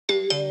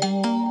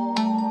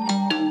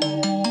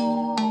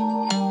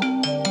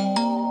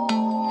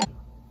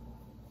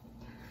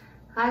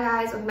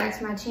welcome back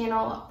to my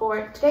channel.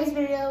 For today's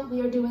video,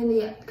 we are doing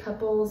the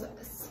couples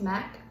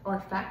smack or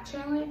fact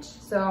challenge.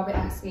 So we'll be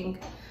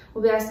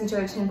asking each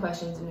other 10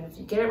 questions, and if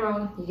you get it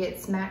wrong, you get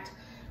smacked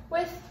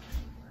with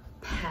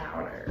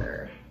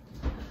powder.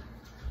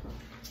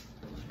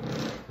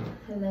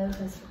 Hello,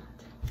 husband.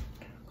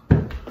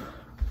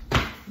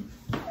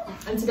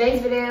 And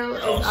today's video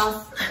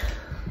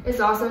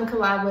is also in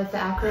collab with the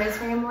Alcaraz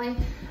family.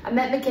 I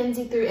met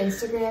Mackenzie through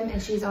Instagram,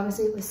 and she's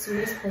honestly the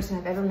sweetest person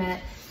I've ever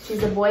met.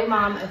 She's a boy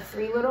mom of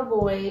 3 little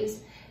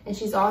boys, and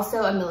she's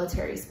also a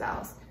military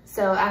spouse.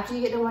 So after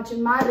you get done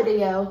watching my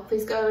video,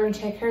 please go over and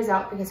check hers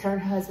out because her and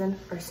her husband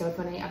are so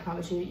funny. I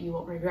promise you, you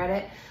won't regret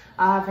it.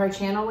 I'll have her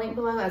channel linked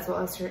below as well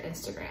as her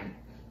Instagram.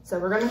 So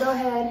we're gonna go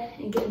ahead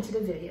and get into the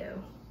video.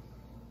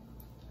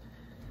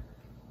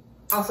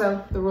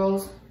 Also, the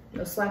rules,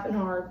 no slapping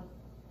hard.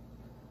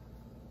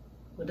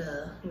 Well, duh,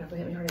 you're not gonna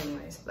hit me hard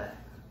anyways, but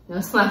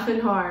no slapping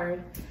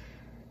hard,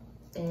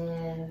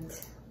 and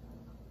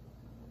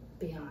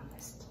be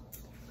honest,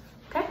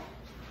 okay?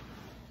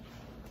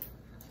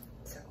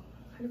 So,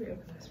 how do we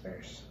open this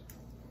first?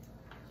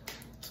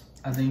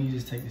 I think you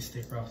just take the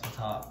sticker off the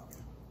top.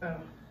 Oh.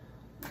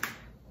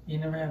 You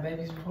never had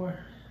babies before?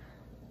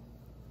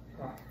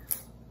 Oh.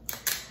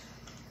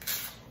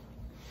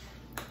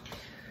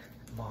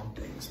 Mom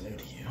thing's new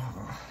to you,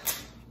 huh?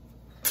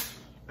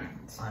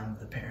 I'm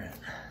the parent.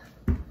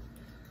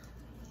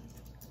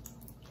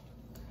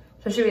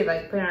 So should we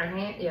like put it in our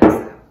hand?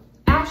 Yes.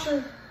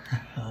 Ashley.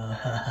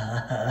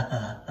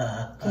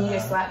 Can you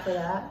just slap for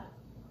that?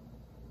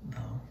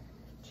 No.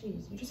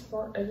 Jeez, you just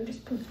fart. You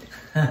just pooped.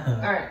 All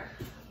right.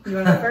 You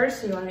want to go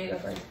first? Or you want me to go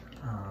first?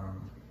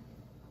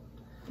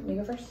 Me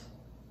go first.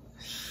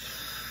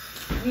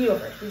 You go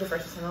first. You go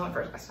first. I went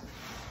first last time.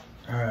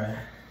 All right.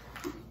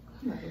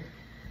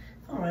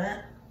 All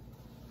right.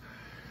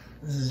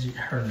 This is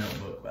her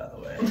notebook, by the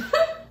way.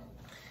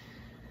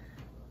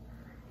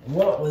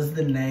 What was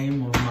the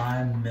name of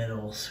my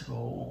middle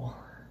school?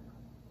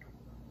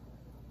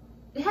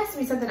 It has to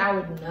be something I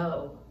would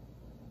know.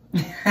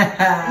 You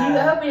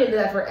hope you did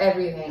that for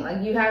everything.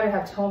 Like, you had to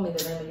have told me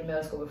the name of your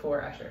middle school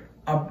before, Asher.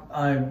 I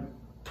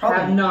probably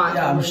have not.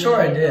 Yeah, I'm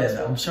sure I did.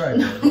 I'm sure I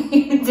did. No,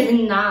 you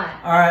did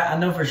not. All right, I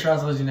know for sure I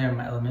told you the name of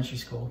my elementary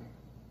school.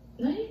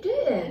 No, you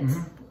didn't.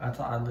 I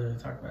literally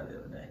talked about it the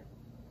other day.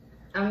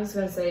 I'm just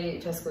gonna say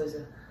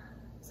Tuscaloosa.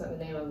 It's not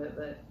the name of it,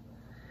 but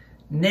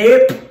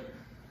nope.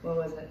 What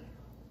was it?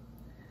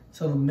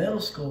 So the middle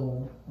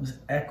school was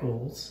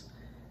Eccles,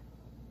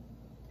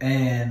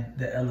 and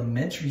the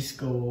elementary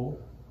school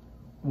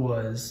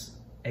was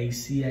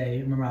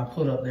ACA. Remember I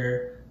put up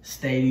their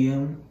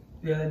stadium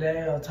the other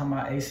day? I was talking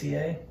about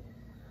ACA.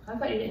 I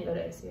thought you didn't go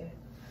to ACA.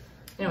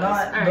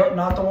 Anyways,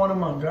 not the one in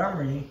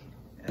Montgomery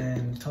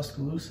and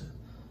Tuscaloosa.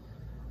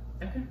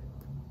 Okay.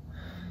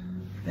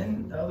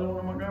 Then the other one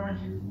in Montgomery?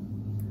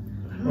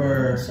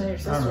 Or so your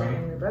sister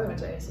and your brother went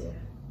to ACA.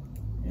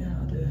 Yeah,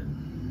 I did.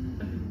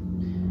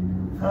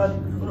 What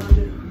do I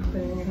do? Put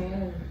it in your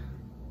hand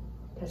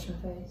and touch my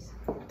face.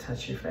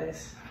 Touch your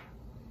face?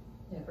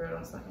 Yeah, bro,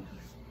 don't slap me.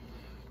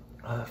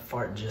 That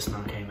fart just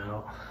now came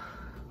out.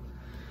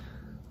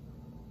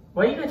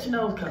 Why you got your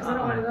nose cut? I don't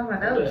want to go on my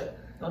nose.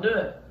 Don't do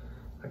it.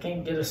 I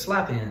can't get a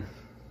slap in.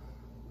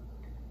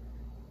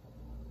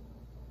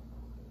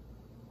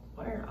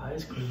 Why are your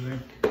eyes clear?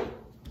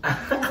 I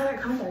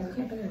got contacts. You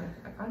can't put in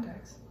my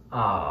contacts. Oh,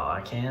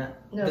 I can't.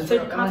 No, take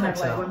your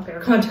contacts out. One pair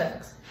of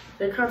contacts.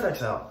 Take your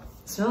contacts out.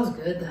 It smells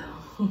good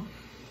though.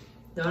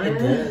 Don't it?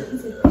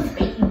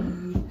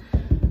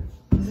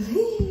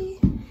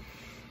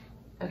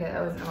 Okay,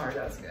 that wasn't hard.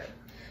 That was good.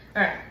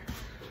 All right.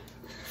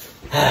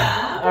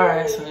 All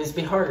right, so it needs to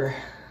be harder.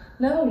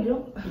 No, you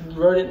don't.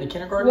 You wrote it in the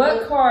kindergarten.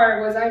 What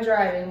car was I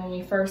driving when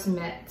we first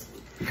met?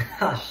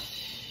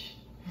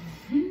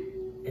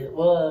 It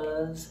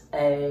was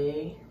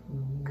a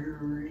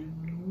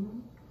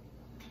green.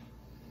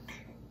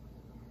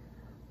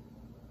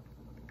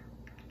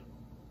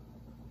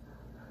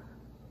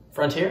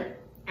 Frontier?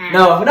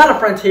 No, not a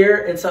Frontier.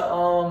 It's a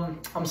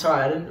I'm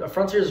sorry, a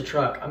Frontier is a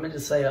truck. I meant to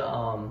say it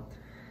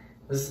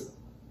was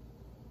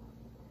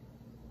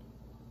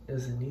a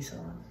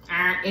Nissan.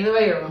 Either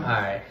way, you're wrong. All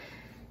right.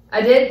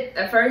 I did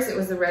at first. It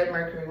was the red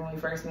Mercury when we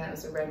first met. It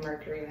was the red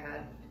Mercury I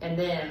had, and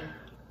then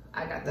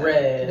I got the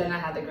red. Then I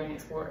had the Green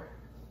Explorer.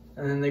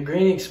 And then the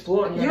Green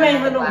Explorer. You ain't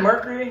had no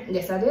Mercury?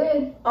 Yes, I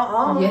did.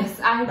 Yes,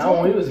 I did.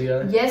 No, we was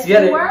together. Yes, we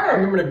were. I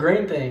remember the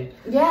green thing.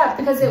 Yeah,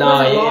 because it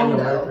wasn't long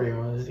the though. Mercury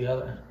one was the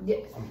other. Yeah,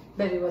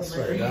 baby, it was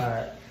Mercury.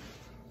 God.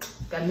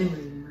 Got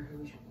memories of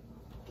Mercury.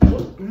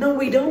 No,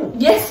 we don't.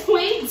 Yes,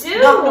 we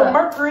do. Not the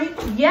Mercury.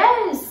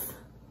 Yes.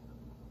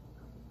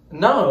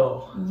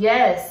 No.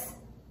 Yes.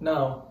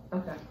 No.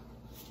 Okay.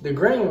 The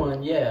green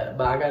one, yeah,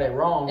 but I got it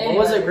wrong. Anyways.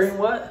 What was it? Green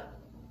what?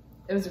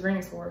 It was a Green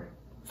Explorer.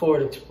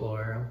 Ford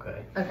Explorer.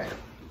 Okay. Okay.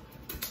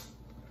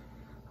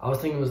 I was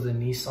thinking it was the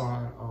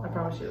Nissan. I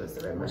promise you it was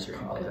the red Mercury. I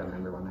don't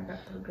remember when I got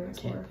the Green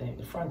Explorer. Can't think.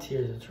 The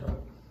Frontier is a truck.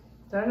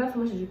 So I don't know how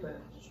much did you put?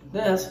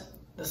 That's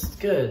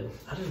good.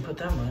 I didn't put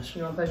that much.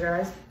 You want to close your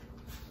eyes?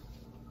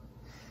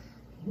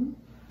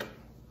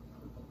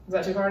 Is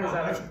that too hard? Is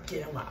that Let's right?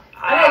 get my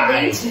I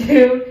eye. didn't need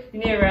to. You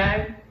need a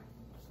rag?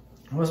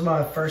 What's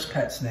my first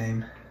pet's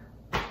name?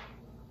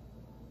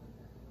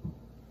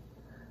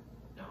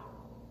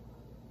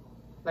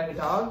 Like a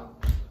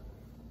dog?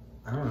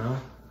 I don't know.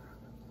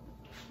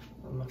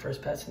 What's my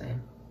first pet's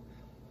name?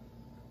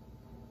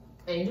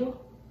 Angel?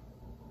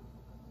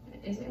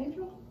 Is it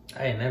Angel?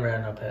 I ain't never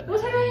had no pet.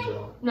 What's her name?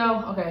 Angel.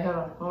 No. Okay, hold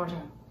on. One more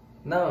time.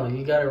 No,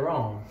 you got it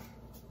wrong.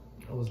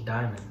 It was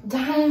Diamond.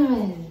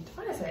 Diamond.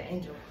 Why did I say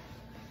Angel?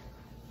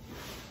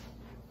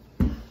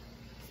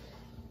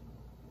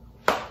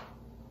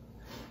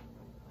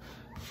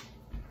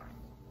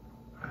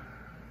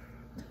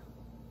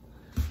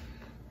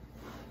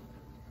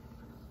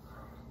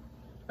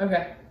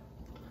 Okay.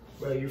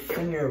 Bro, your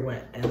finger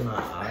went in my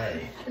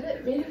eye. I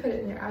didn't mean to put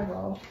it in your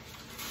eyeball.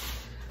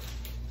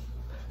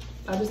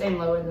 I'll just aim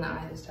lower than the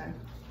eye this time.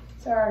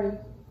 Sorry.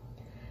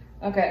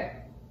 Okay.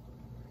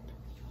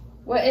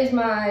 What is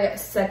my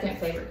second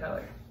favorite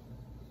color?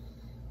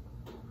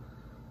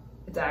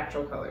 It's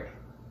actual color.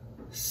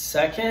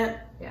 Second?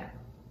 Yeah.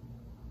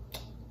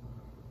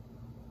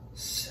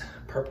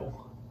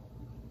 Purple.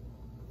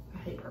 I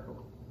hate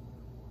purple.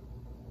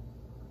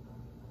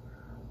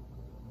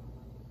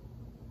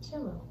 It's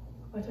yellow.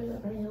 I told you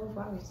that very yellow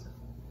flowers.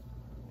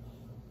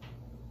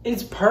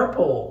 It's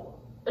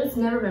purple. It's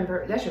never been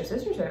purple. That's your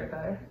sister's favorite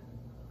color.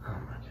 Oh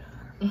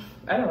my god.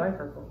 I don't like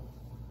purple.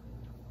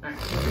 Alright,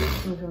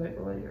 I'm gonna make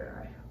below your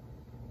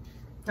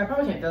eye. I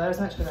probably can't feel that as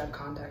much because I have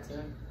contacts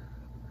in.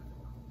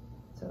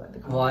 So like the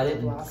contacts Well, I are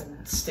blocking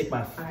didn't it. stick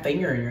my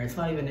finger in your. It's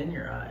not even in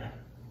your eye.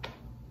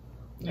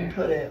 You Yeah.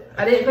 put it.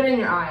 I didn't put it in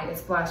your eye. It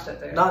splashed up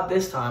there. Not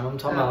this time. I'm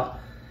talking Oh. about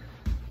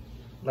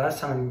last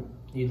time.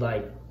 You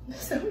like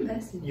So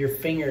messy. your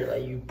finger,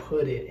 like you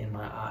put it in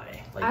my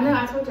eye. Like I know. you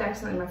I told you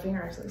accidentally. My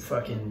finger actually.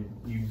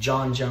 fucking you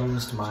John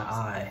Jones to my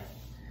eye.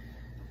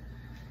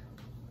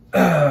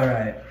 All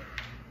right.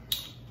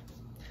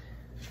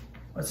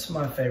 What's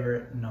my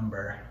favorite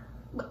number?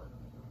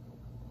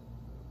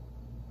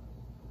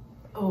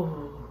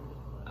 Oh,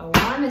 I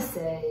want to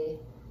say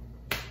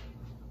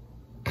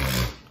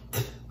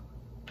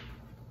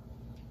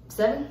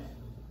 7.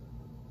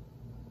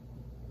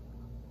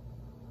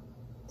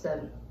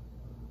 7.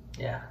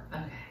 Yeah.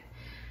 Okay.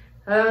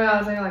 I don't know. I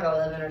was thinking like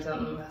 11 or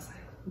something. I was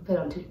like, put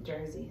on 2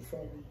 jerseys.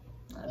 7.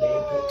 I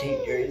did put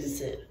 2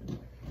 jerseys in.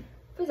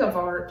 Please don't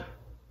fart.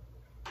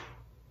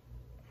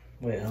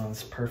 Wait, oh,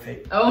 it's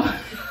perfect. Oh my.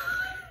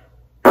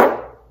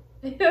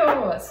 Ew, I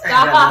got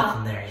stop.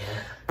 nothing there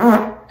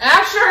yet.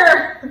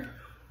 Asher!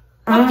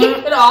 I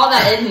can't put all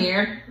that in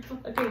here.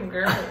 Fucking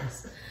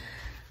gross.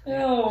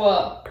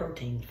 Ew.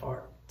 Protein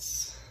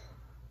farts.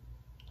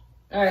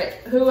 Alright,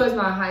 who was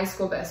my high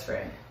school best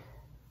friend?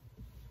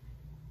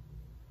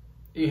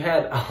 You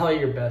had all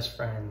your best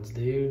friends,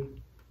 dude.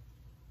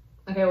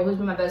 Okay, well, who's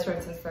been my best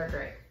friend since 3rd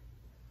grade?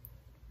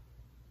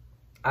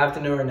 I have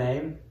to know her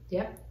name.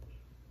 Yep.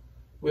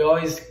 We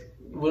don't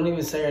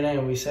even say her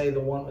name. We say the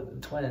one with the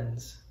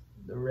twins.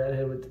 The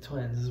redhead with the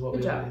twins is what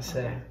Good we job. always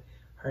say. Okay.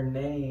 Her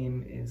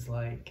name is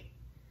like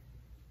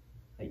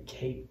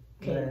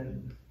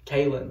Caitlin.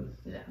 Kaylin.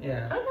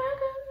 Yeah. Okay.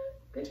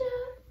 Good job.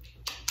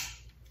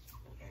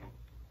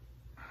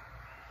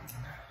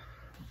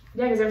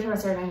 Yeah, because every time I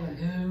say her name, I'm like,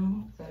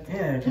 who? So it's-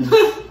 Yeah, because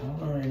I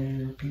don't know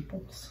any of the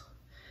peoples.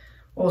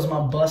 What was my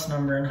bus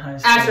number in high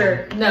school?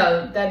 Asher,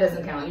 no, that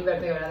doesn't count. You better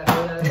think of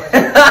another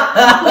question.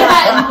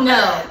 Yeah,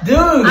 no.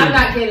 Dude! I'm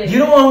not kidding. You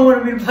don't want who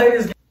wanted me to play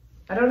this game?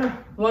 I don't know.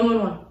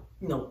 111.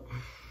 No.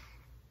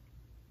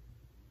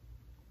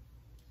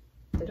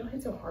 They don't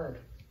hit so hard.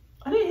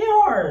 I didn't hit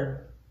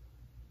hard.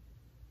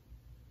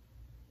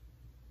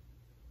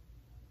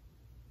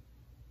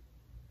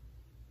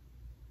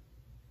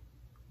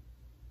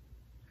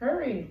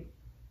 Hurry.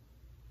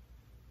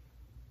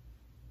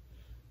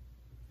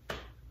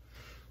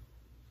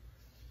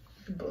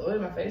 You blow it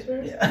in my face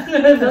first? Yeah.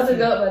 It doesn't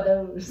go up my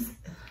nose.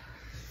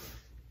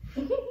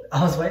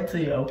 I was waiting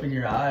till you open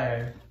your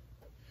eye.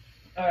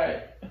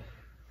 Alright.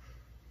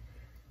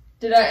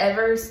 Did I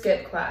ever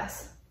skip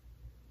class?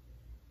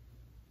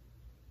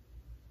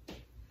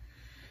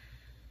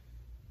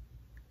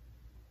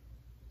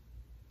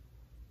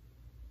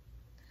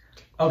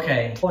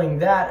 Okay. Pulling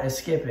that as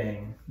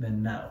skipping,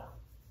 then no.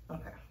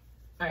 Okay.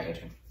 Alright, your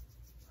turn.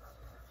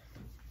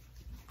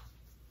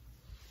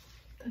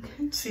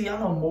 See, I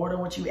know more than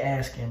what you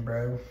asking,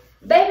 bro.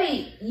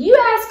 Baby, you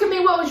asking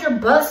me what was your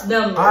bus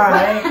number? All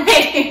right.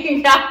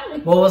 You got me.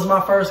 What was my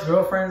first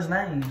girlfriend's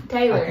name?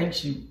 Taylor.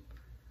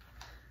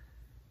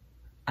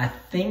 I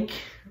think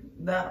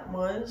that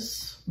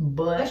was,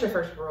 but That's your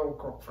first real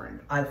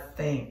girlfriend. I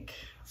think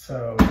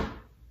so.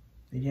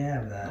 You can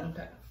have that.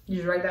 Okay. You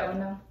just write that one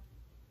down?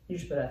 You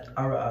just put that.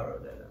 I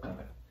wrote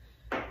that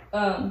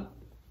Okay.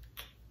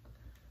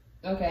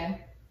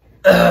 Okay.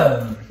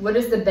 down. What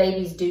is the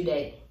baby's due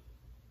date?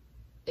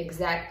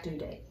 Exact due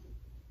date.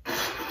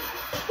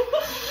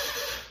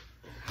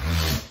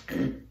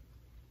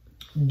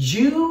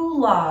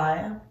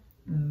 July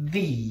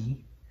the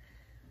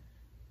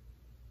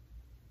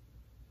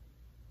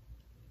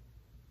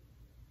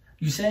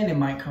You saying it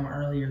might come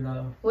earlier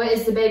though? What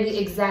is the baby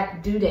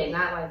exact due date?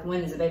 Not like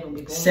when is the baby be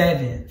born?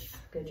 7th.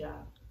 Good job.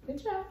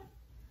 Good job.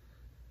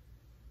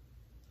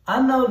 I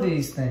know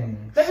these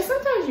things. But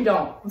sometimes you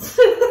don't.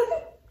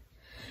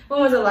 When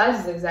was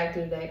Elijah's exact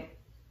due date?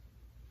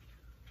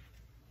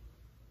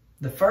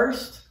 The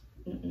 1st?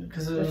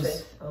 Because The it was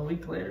 5th. a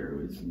week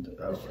later. It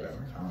was,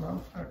 whatever. I don't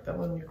know. That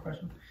wasn't your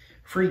question.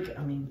 Freak.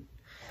 I mean,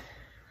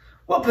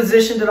 what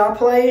position did I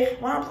play?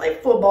 Well, I played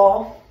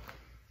football.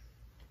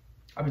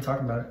 I'll be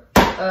talking about it.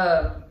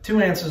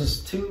 2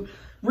 answers.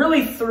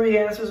 Really 3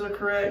 answers are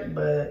correct,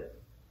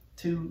 but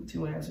two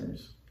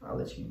answers. I'll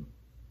let you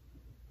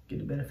get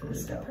the benefit of the doubt.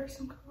 What's that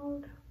person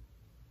called?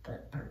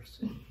 That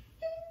person.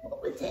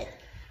 What was that?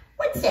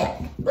 What's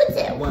that? What's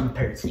that one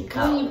person Oh,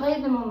 called? you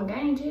played them on the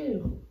game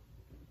too.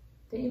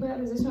 Didn't you play that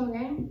position on the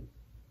game?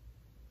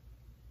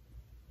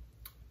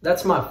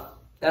 That's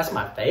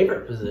my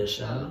favorite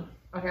position.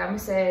 Okay, I'm gonna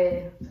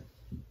say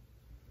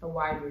a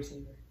wide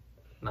receiver.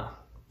 No.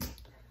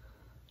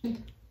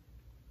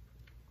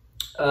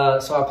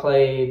 So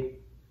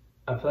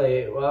I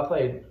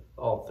played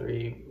all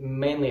 3,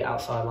 mainly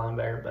outside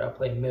linebacker, but I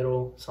played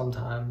middle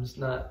sometimes,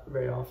 not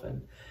very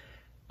often.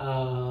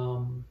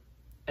 And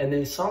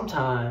then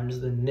sometimes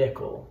the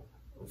nickel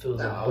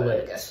feels like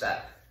blitz. Guess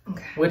that.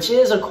 Okay. Which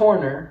is a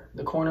corner,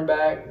 the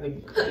cornerback,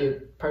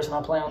 the person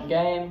I play on the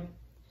game.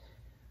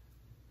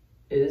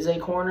 It is a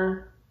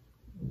corner,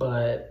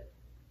 but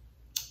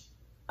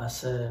I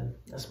said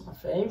that's my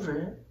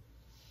favorite.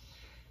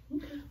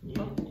 Okay.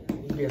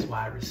 You guess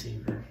wide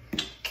receiver.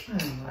 I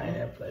ain't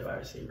never played wide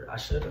receiver. I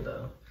should have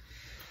though.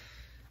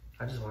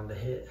 I just wanted to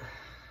hit.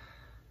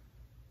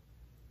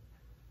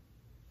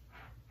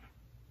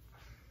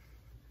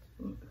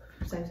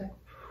 Same thing.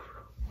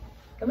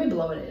 Don't be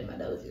blowing it in my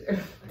nose either.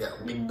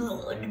 Don't be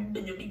blowing,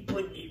 don't be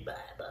putting it in my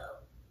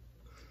mouth.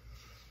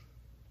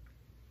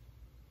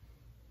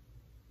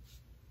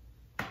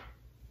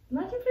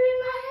 Not you put it in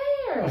my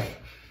hair.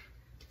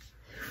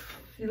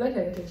 You like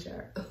how I take a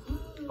shower.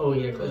 Oh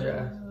yeah, close your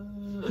eyes.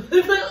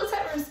 Let's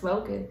have her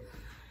smoking.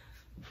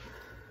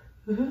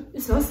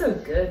 It smells so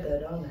good though,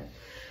 don't it?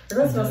 It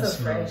really smells so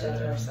smell fresh after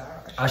good. our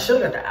shower. I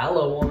should have got the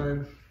aloe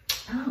one.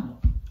 Oh.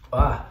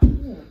 Why?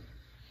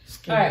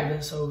 Skin Alright.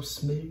 been so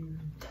smooth.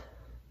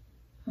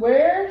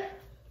 Where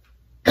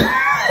do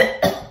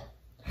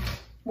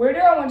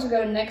I want to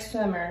go next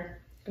summer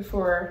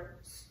before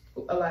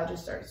Elijah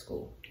starts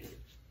school?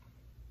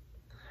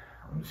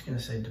 I'm just gonna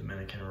say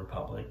Dominican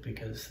Republic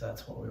because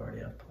that's what we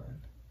already have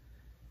planned.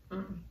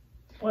 Mm-mm.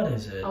 What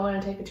is it? I want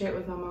to take a trip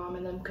with my mom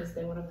and them because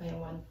they want to plan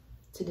one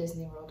to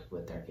Disney World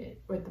with their kid,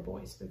 with the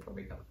boys before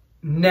we go.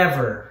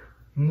 Never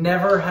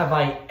have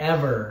I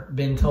ever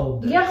been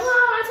told this. Yeah,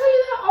 I tell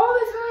you that all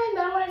the time.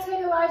 That I want to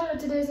take Elijah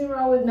to Disney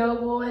World with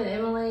Noble and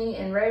Emily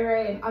and Ray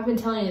Ray. And I've been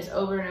telling you this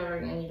over and over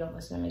again. You don't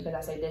listen to me because I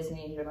say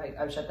Disney and you're like,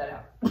 oh, shut that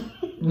out.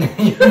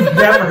 You've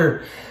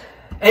never.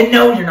 And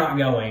no, you're not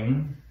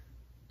going.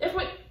 If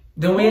we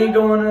Then we ain't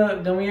going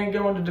to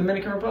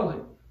Dominican Republic.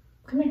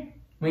 come here.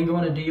 We ain't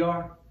going to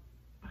DR.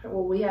 Okay,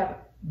 well, we have.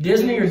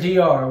 Disney or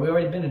DR? We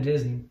already been to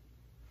Disney.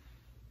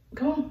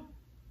 Come on.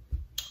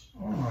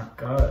 Oh my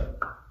god.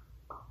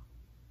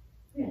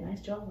 Yeah,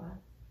 nice jawline.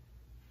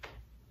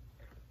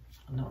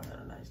 I know I got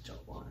a nice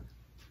jawline.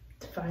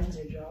 Defines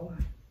your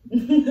jawline.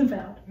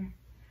 About her.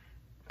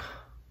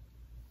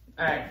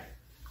 All right.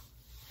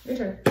 Your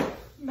turn.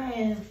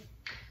 Man.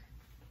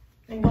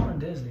 Ain't going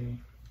to Disney.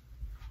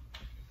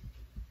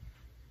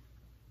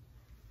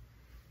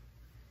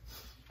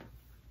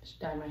 Just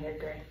dye my hair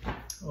gray.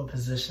 What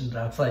position did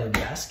I play in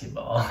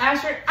basketball?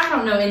 Asher, I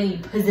don't know any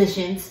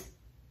positions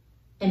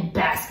in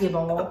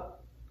basketball.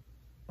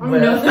 I don't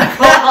Well- know the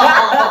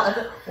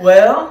ball.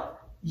 Well,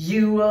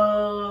 you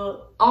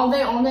All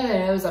day I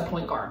know is a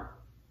point guard.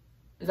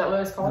 Is that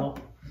what it's called?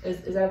 nope.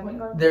 Is that a point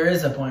guard? There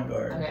is a point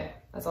guard. Okay,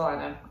 that's all I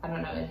know. I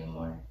don't know any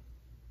more.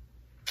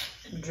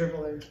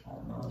 Dribbler.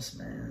 Almost,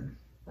 man.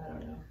 I don't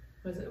know.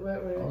 Was it what?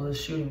 Oh, the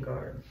shooting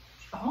guard.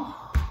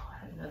 Oh,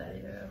 I didn't know that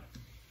either.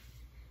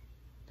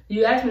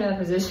 You asked me another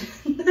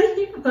position that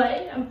you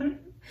play.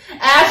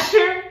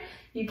 Asher,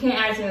 you can't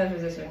ask me another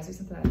position. Ask me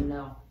something I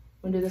know.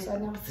 Want to do this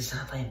right now? Position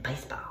I play in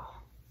baseball.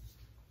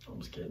 I'm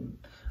just kidding.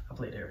 I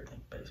played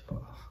everything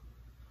baseball.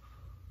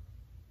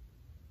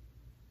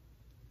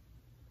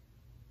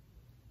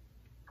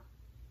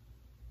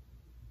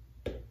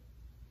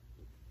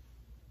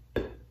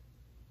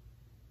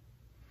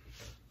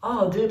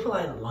 Oh, dude, put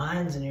like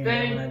lines in your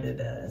hair when I did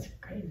that. That's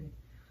crazy.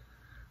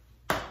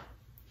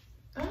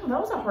 Oh, that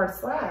was a hard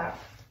slap.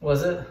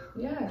 Was it?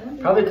 Yeah, don't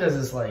do Probably that. because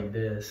it's like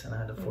this and I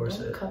had to force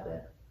Don't it. cup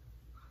it.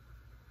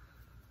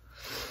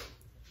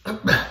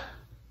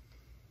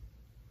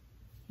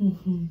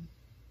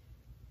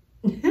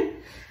 All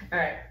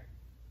right.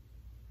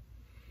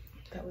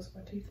 That was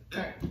my teeth.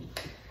 All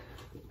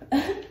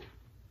right.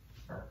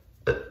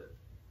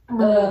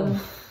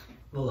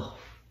 Ugh.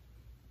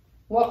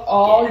 What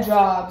all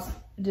jobs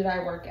did I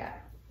work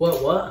at?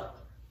 What?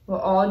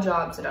 What all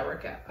jobs did I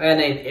work at? I gotta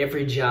name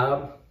every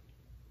job.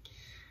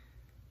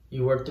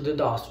 You worked at the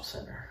Dawson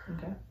Center.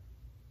 Okay.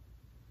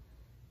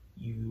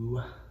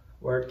 You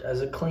worked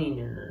as a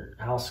cleaner,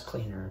 house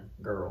cleaner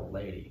girl,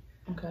 lady.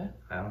 Okay.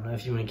 I don't know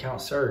if you want to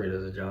count surrogate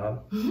as a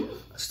job.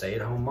 A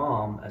stay-at-home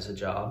mom as a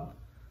job.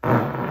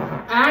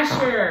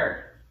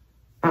 Asher.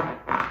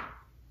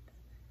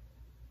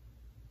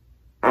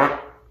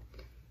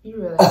 You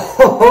really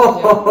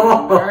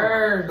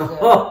nerves.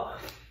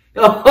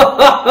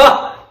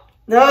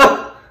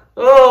 No!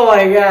 Oh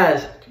my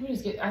gosh! Can we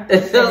just get?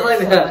 It smells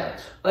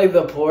like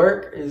the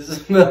pork. It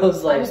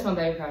smells I like. just want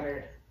baby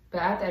powder,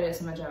 but I have to edit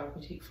some of my job.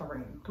 We keep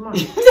farting. Come on.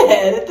 You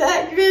edit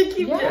that? You gotta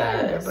keep that.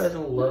 Yes. Everybody's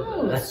gonna love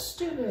No, that. that's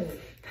stupid.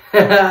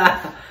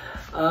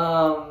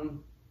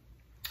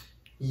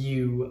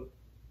 You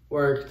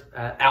worked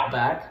at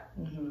Outback.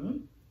 Mm-hmm.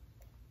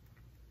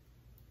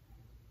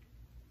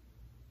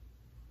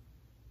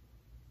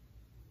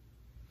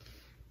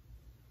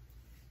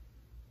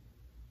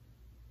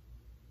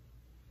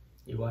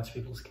 You watch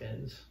people's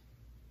kids.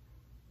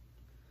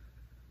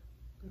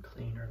 The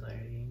cleaner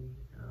lady.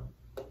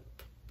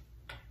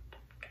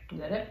 Is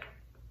that it?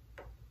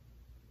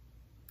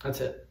 That's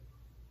it.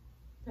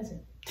 That's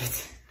it.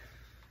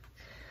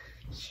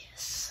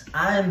 Yes,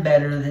 I'm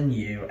better than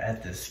you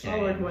at this game.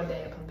 I'll work one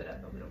day. I pumped it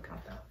up, but we don't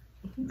count that.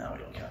 No, we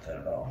don't count that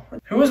at all.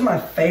 Who was my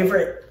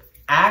favorite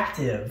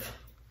active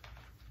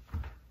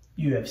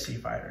UFC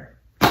fighter?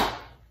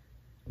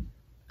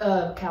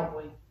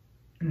 Cowboy.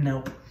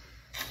 Nope.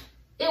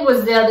 It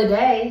was the other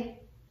day.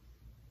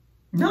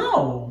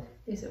 No.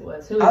 Yes, it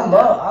was. Who was I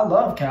it?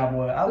 love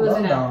Cowboy. I Who was love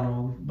it now?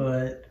 Donald,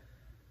 but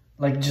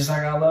just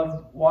like I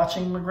love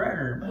watching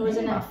McGregor. But Who is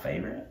it my now?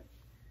 favorite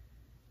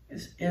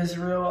is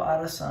Israel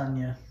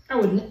Adesanya. I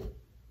wouldn't.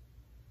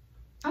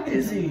 I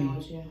Is didn't he? know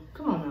you.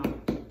 Come on now.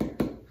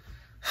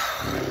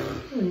 I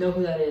don't even know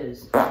who that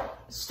is.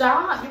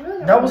 Stop. You really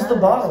don't That was the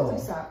know. bottle.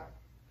 Please stop.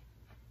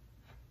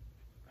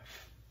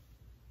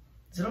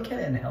 Is it okay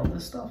to inhale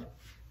this stuff?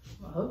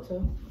 I hope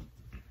so.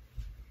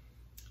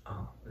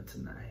 Oh, it's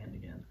in that hand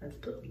again. Let's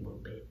put a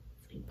little bit.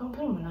 Don't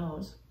put it on my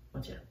nose.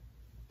 Watch out.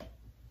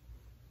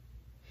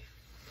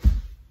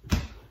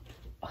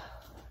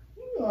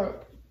 You are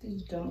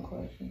these dumb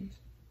questions.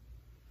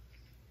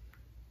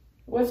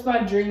 What's my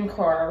dream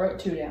car? I wrote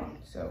 2 down.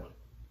 So,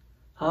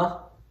 Huh?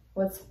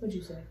 what'd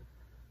you say?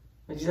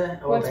 What'd you say?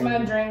 Oh, What's my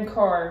baby. dream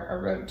car? I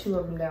wrote 2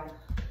 of them down.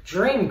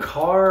 Dream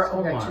car? So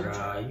Oh I my got you.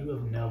 god, you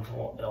have no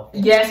fault.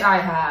 Yes, I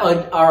have.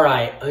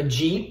 Alright, a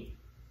Jeep?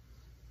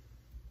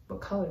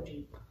 What color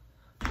Jeep?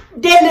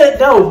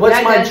 No, what's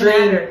That my doesn't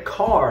dream matter.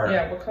 car?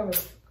 Yeah, what color?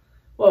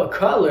 What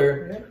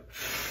color?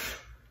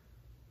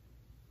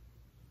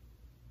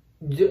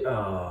 Yeah.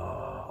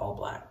 All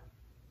black.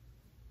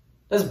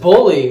 That's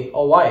bully,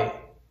 all white.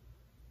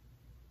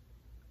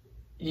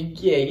 You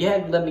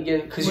had to let me get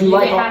it because When you you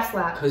like get half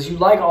slap. because you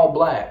like all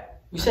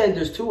black. You said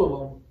there's 2 of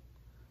them.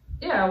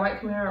 Yeah, a white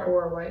Camaro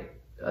or a white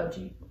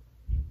Jeep.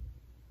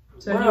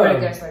 So if you Bro. were to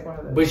guess like one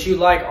of those. But you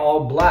like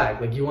all black.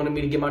 Like you wanted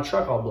me to get my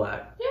truck all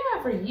black.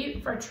 Yeah, for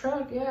a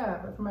truck, yeah.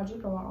 But for my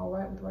Jeep, I want all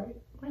white with white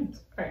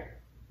rims. All right.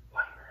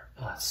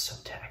 Oh, that's so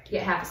tacky.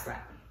 Get half a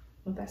slap.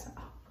 What that's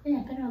not.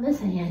 Yeah, put it on this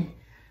hand.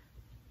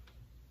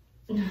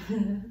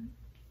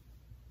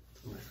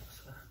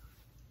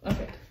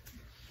 Okay.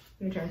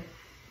 Your turn.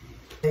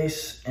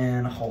 Place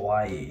in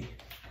Hawaii.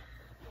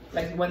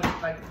 Like when,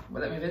 like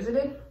what that we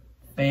visited.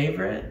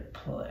 Favorite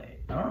place?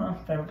 I don't know.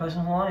 Favorite place in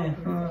Hawaii?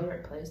 Your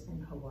favorite place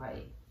in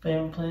Hawaii.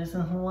 Favorite place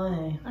in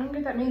Hawaii? I don't get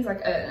what that means.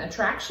 Like an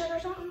attraction or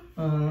something.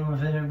 My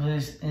favorite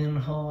place in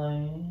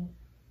Hawaii.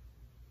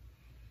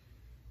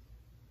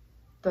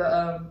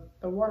 The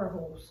water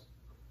holes.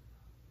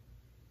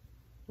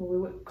 Where we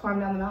would climb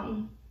down the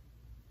mountain.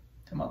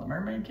 Talking about the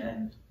Mermaid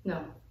Caves?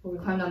 No, where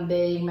we climbed down the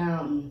big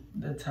mountain.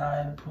 The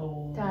tide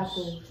pools. Tide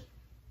pools.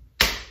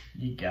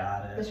 You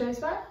got it. That's your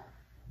spot?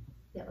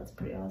 Yeah, that's a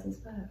pretty awesome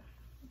spot.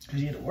 It's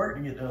because you had to work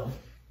to get to.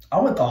 I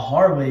went the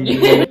hard way.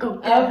 Dude.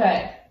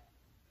 Okay.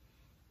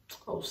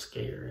 Oh,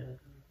 scared.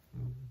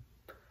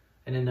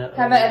 And then that.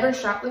 Have I ever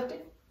shoplifted?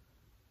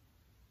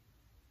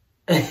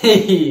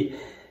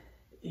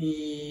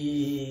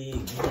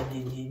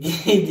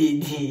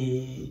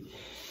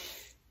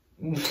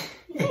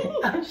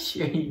 I'm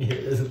sure you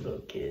did as a little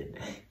kid.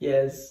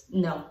 Yes.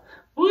 No.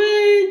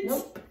 What?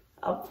 Nope.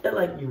 I feel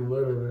like you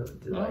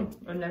would. No, Like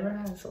I never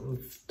have. something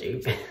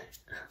stupid.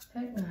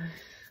 Heck no.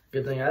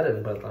 Good thing I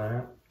didn't put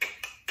that.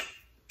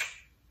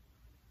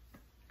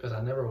 Because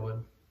I never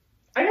would.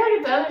 I gotta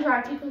get the other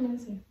shot. Keep putting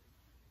this in.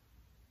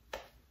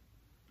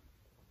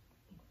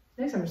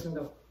 Next time I'm just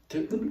gonna go.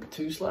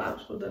 Two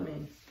slaps? What'd that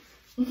mean?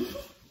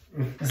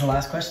 It's the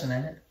last question,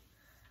 ain't it?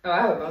 Oh, I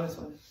have a bonus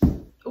one.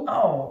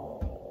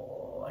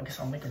 Oh, I guess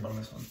I'll make a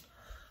bonus one.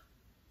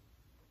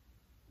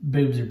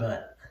 Boobs or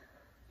butt?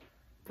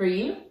 For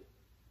you?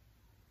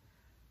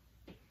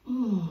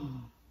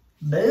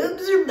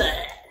 Boobs or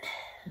butt?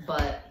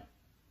 Butt.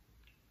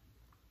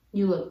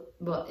 You look,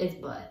 but it's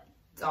butt.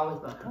 It's always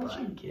butt. How'd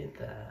you get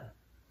that?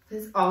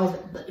 It's always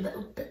butt.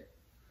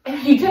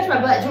 You touch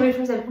my butt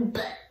 24/7.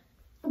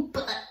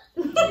 Butt.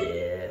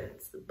 Yeah,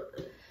 it's the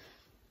butt.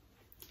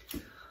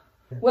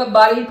 What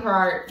body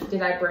part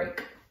did I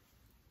break?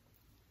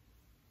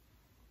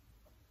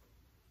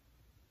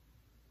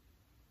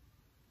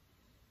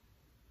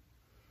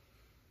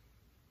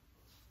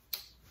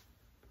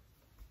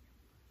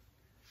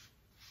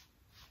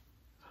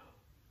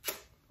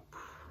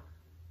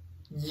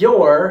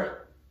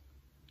 your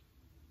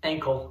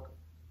ankle.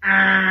 Did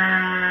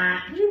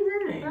you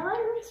remember?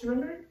 I just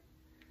remember.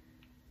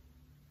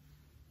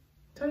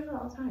 I told you about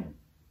it all the time.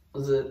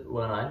 Was it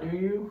when I knew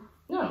you?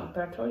 No,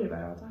 but I've told you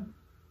about it all the time.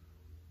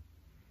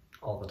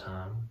 All the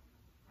time.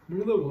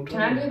 Remember that one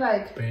Can I do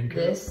like Pancake.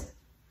 this?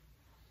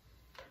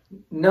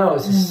 No,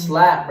 it's a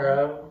slap,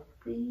 bro.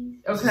 Please.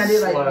 Or can I do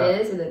like Slap.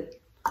 this and then?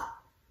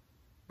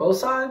 Both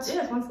sides?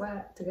 Yeah, it's one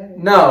slap together.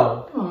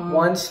 No, Aw.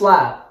 one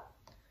slap.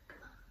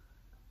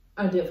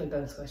 I'll do it for the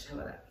bonus question.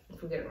 How about that?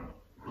 If we get it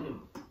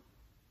wrong.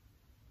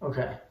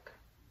 Okay.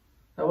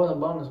 That wasn't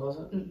a bonus, was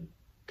it? Mm.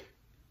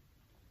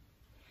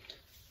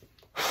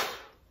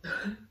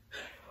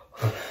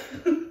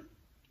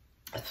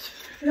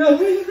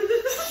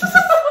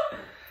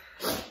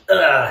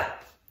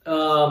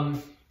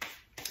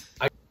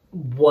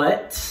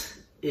 What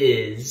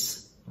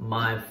is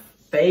my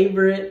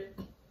favorite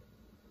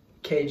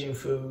Cajun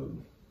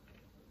food?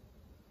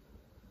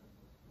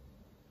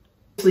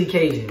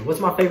 Cajun. What's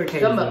my favorite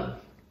Cajun Gumbo. food?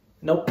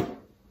 Nope.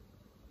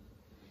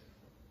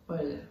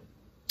 What is it?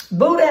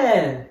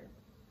 Boudin.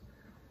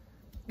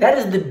 That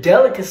is the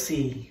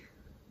delicacy.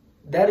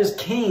 That is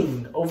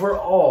king over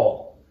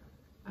all.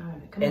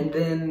 Alright, come And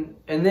on.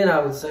 then I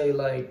would say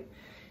like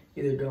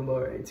either gumbo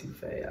or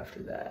etouffee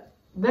after that.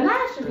 Then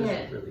I should Those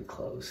get. are really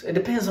close. It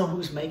depends on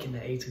who's making the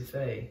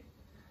etouffee.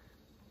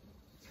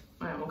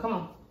 Alright, well, come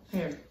on.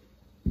 Here.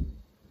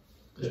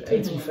 The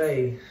Take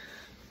etouffee.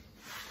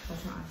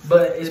 That's nice.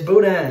 But it's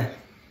boudin.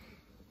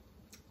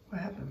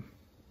 What happened?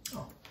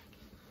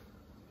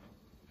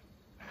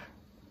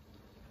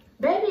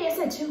 Baby, it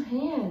said 2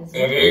 hands.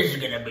 It is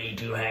gonna be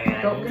 2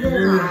 hands. Don't get it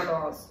in my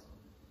eyeballs.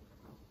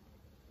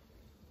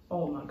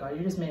 Oh my god,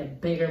 you just made a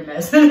bigger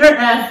mess than there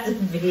has to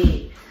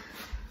be.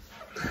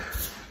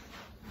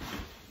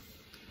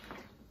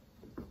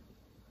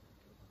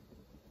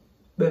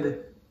 Baby.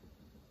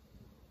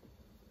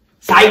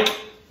 Psych!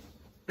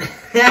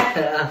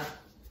 Yeah,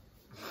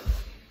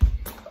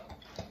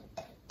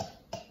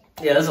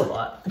 that's a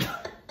lot.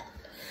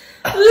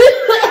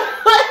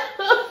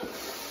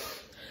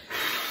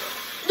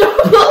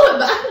 Don't blow it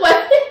that way.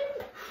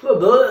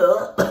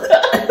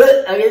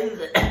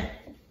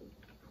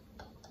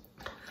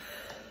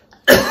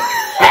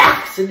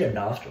 It's in your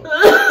nostril.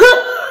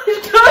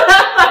 It's coming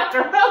out my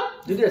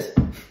throat. Do this.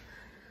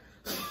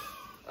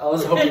 I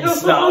was hoping the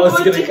snot was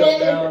gonna come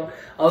down.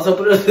 I was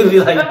hoping it was gonna be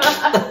like.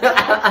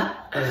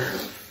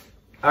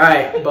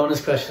 Alright,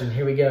 bonus question.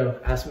 Here we go.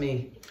 Ask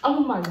me. Oh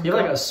my god. You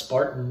have like a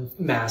Spartan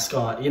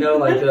mascot, you know,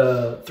 like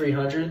the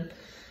 300.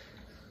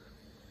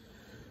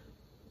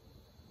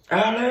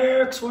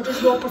 Alex, what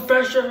is your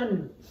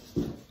profession?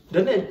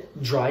 Doesn't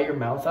it dry your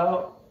mouth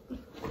out?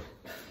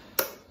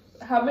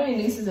 How many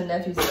nieces and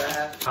nephews do I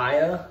have?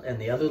 Kaya and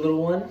the other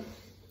little one.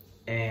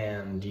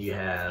 And you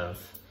have...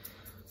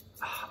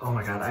 Oh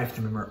my god, I have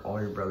to remember all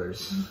your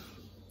brothers'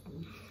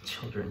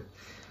 children.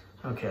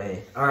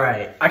 Okay,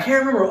 alright. I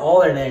can't remember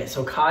all their names.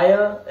 So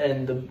Kaya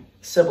and the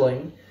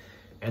sibling.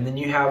 And then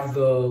you have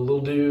the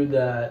little dude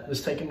that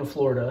was taken to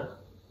Florida.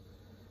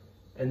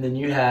 And then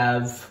you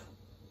have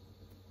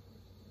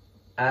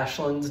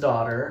Ashlyn's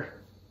daughter.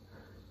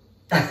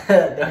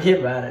 Don't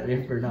get mad at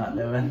me for not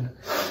knowing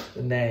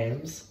the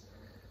names.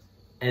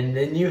 And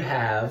then you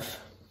have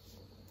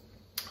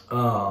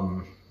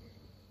oh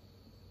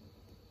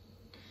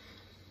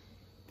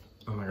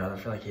my god, I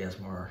feel like he has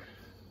more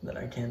that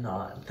I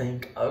cannot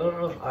think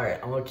of. Alright,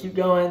 I'm gonna keep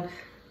going. Do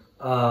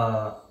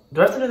I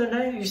have to know their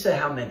name? You said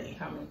how many?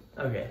 How many?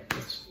 Okay,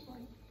 that's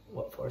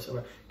what for?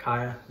 So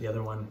Kaya, the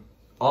other one,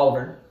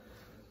 Oliver,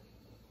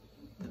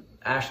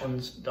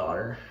 Ashlyn's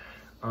daughter.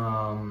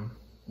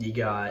 You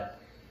got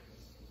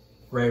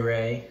Ray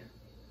Ray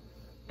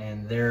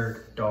and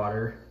their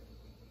daughter.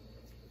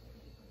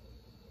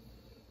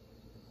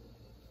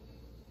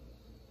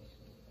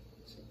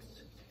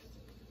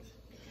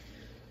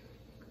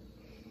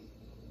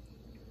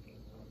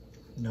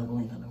 No,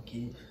 ain't got no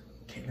kids.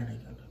 Caitlin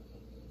ain't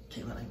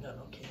got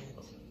no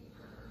kids.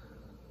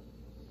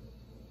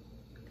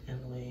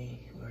 Emily,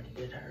 we already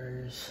did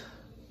hers.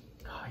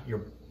 God,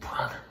 your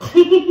brother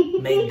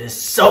made this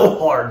so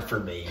hard for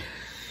me.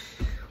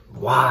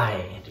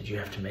 Why did you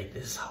have to make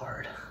this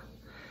hard?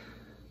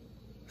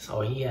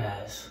 So he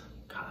has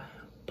Kaya,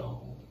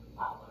 Boom,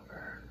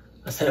 Oliver.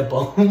 I said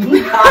Boom.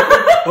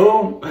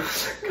 Boom.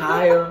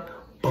 Kaya,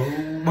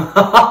 Boom,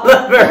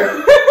 Oliver.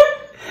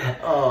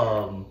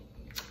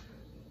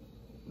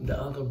 The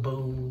other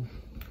Boom.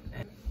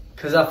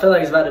 Because I feel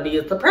like it's about to be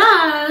a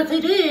surprise.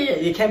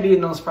 It can't be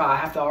no surprise. I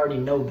have to already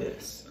know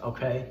this,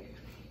 okay?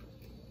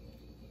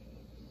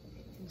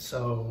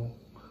 So.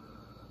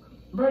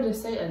 Bro,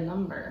 just say a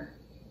number.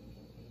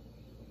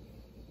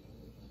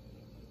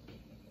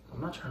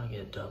 I'm not trying to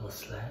get a double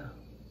slap.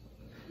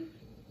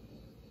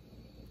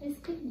 It's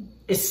good.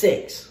 It's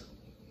 6.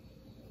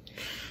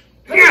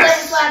 Let me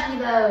slap you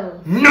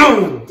though.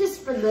 No!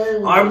 Just for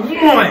love. I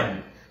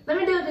won! Let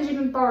me do it because you've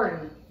been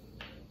farting.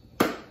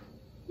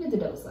 Let me do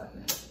double slap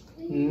now.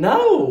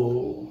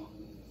 No!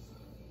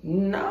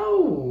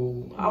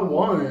 No! I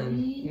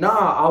won. me?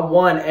 Nah, I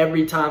won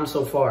every time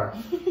so far.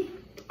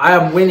 I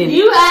am winning.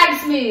 You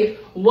asked me,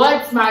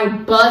 what's my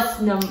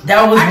bus number?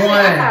 That was Actually,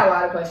 one. I got a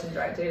lot of questions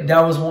right, too. That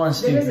was one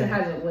There isn't stupid.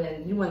 hasn't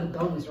win. You won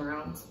bonus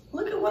rounds.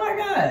 Look at what I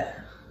got.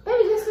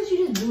 Baby, that's because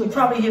you just do You it.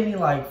 probably hit me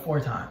like 4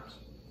 times.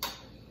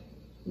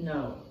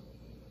 No.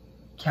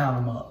 Count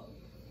them up.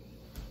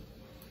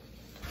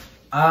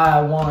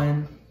 I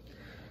won.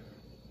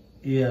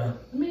 Yeah.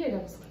 Let me get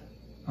that.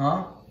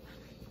 Huh?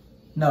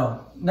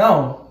 No.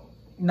 No.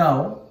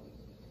 No.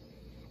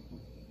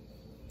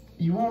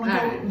 You want to go?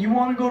 Alright. You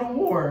want to go to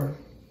war?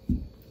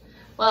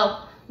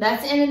 Well,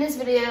 that's the end of this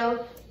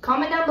video.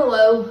 Comment down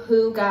below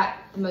who got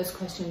the most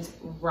questions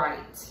right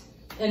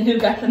and who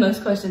got the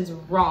most questions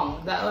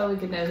wrong. That way we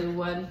can know who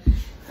won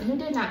and who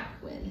did not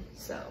win.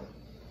 So,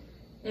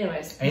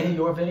 anyways. Ain't it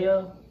your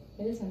video?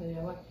 It is a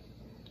video. What?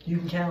 You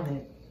can count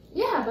it.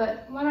 Yeah,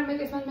 but why not make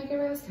it fun? Make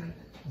everybody else count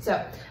it.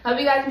 So, hope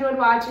you guys enjoyed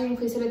watching.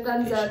 Please hit a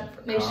thumbs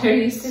up. Make sure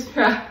you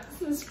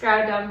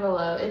subscribe down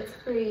below. It's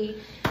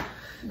free.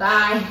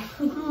 Bye.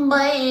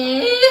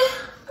 Bye.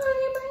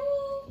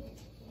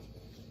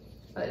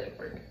 That didn't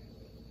work.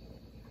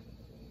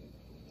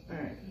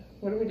 Alright,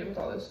 what do we do with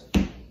all this?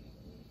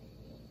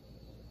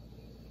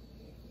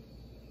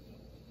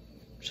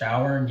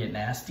 Shower and get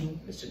nasty.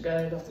 We should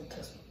go off the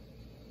test.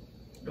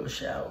 Go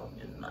shower and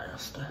get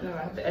nasty. No, I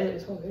have to edit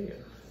this whole video.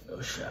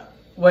 Go shower.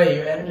 Wait,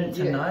 you're editing it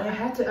Yeah, I tonight?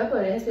 have to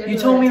upload it. It has to be You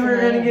uploaded told me at we were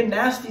 10 gonna a.m. get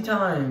nasty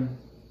time.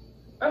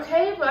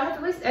 Okay, but I have to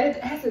at least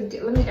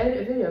edit. Let me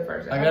edit a video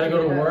first. I have gotta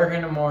go get to it work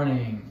in the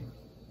morning.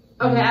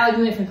 Okay, Alex,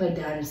 you ain't finna play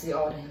Dynasty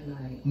all damn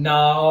night.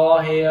 No,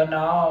 hell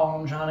no.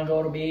 I'm trying to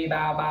go to bed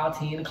by about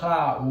 10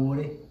 o'clock,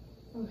 Woody.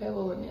 Okay,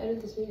 well, let me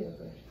edit this video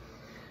first.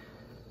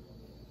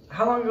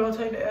 How long will it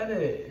take to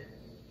edit?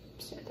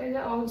 Shit, take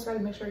that long, so I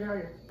can make sure you got all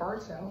your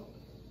farts out.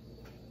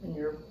 And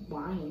you're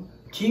lying.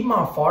 Keep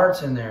my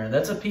farts in there.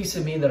 That's a piece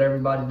of me that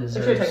everybody It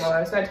deserves. should take a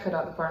while. So I had to cut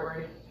out the part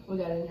where we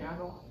got in your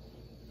alcohol.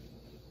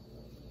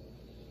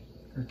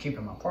 You're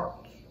keeping my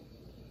farts.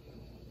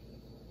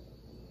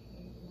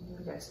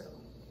 Okay, so.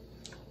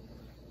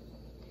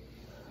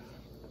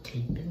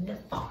 Keeping the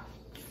farts.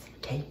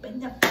 Keeping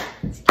the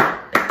farts.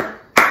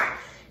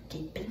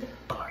 Keeping the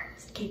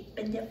farts.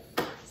 Keeping the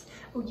farts.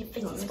 Oh, your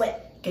face is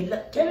wet. Good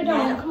luck. Baby, don't.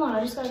 now. Come on,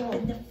 I just gotta go.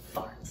 Keeping the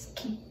farts.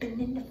 Keeping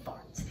in the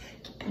farts.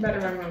 Keeping Better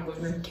the run around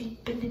with me.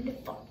 Keeping in the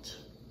farts.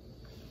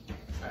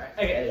 Alright,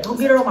 okay. Don't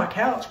get her on my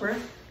couch, bro.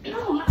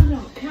 No, I'm not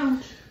on the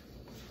couch.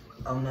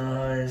 I'm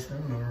not. It's not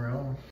real.